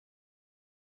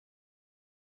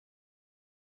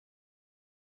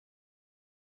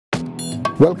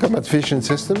Welcome at Vision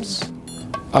Systems.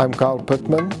 I'm Carl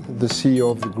Putman, the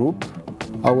CEO of the group.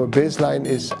 Our baseline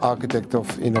is Architect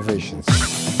of Innovations.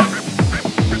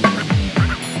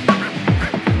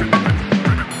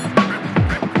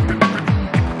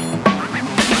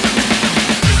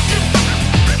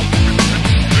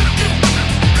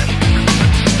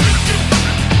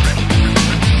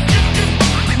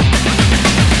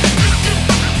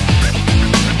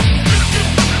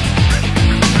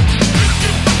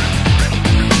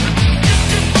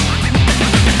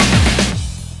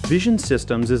 Vision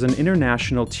Systems is an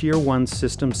international Tier 1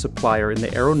 systems supplier in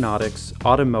the aeronautics,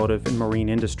 automotive, and marine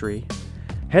industry.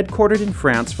 Headquartered in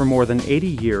France for more than 80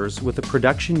 years with a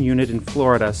production unit in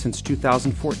Florida since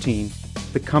 2014,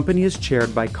 the company is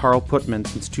chaired by Carl Putman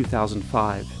since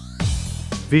 2005.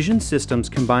 Vision Systems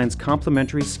combines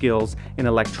complementary skills in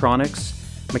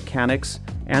electronics, mechanics,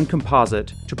 and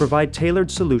composite to provide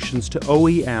tailored solutions to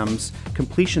OEMs,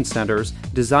 completion centers,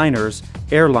 designers,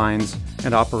 airlines,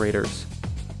 and operators.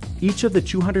 Each of the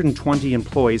 220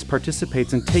 employees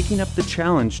participates in taking up the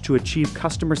challenge to achieve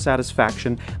customer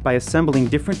satisfaction by assembling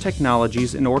different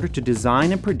technologies in order to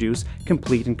design and produce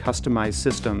complete and customized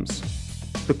systems.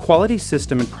 The quality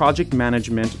system and project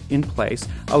management in place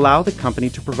allow the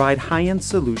company to provide high-end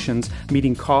solutions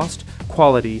meeting cost,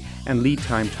 quality, and lead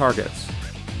time targets.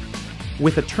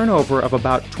 With a turnover of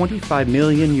about 25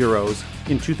 million euros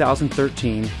in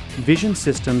 2013, Vision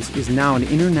Systems is now an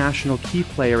international key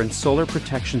player in solar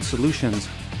protection solutions,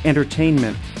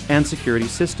 entertainment, and security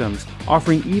systems,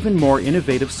 offering even more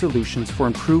innovative solutions for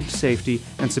improved safety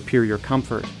and superior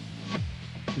comfort.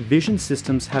 Vision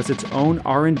Systems has its own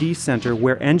R&D center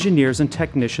where engineers and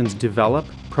technicians develop,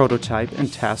 prototype,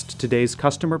 and test today's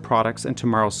customer products and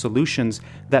tomorrow's solutions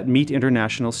that meet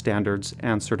international standards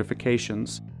and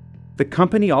certifications. The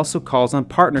company also calls on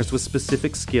partners with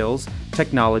specific skills,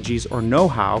 technologies, or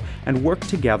know-how and work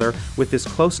together with this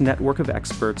close network of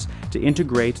experts to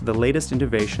integrate the latest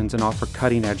innovations and offer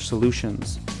cutting-edge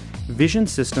solutions. Vision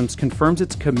Systems confirms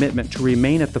its commitment to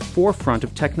remain at the forefront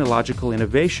of technological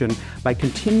innovation by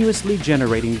continuously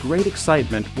generating great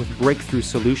excitement with breakthrough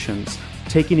solutions,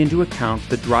 taking into account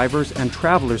the drivers' and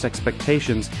travelers'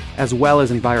 expectations as well as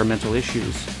environmental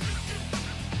issues.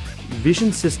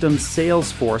 Vision Systems'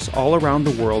 sales force all around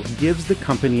the world gives the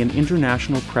company an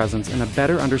international presence and a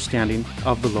better understanding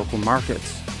of the local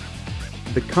markets.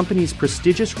 The company's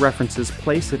prestigious references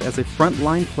place it as a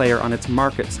frontline player on its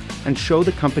markets and show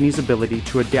the company's ability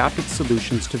to adapt its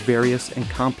solutions to various and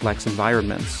complex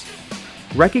environments.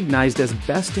 Recognized as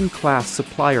best-in-class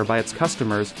supplier by its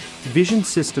customers, Vision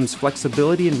Systems'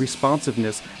 flexibility and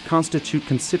responsiveness constitute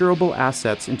considerable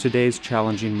assets in today's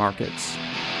challenging markets.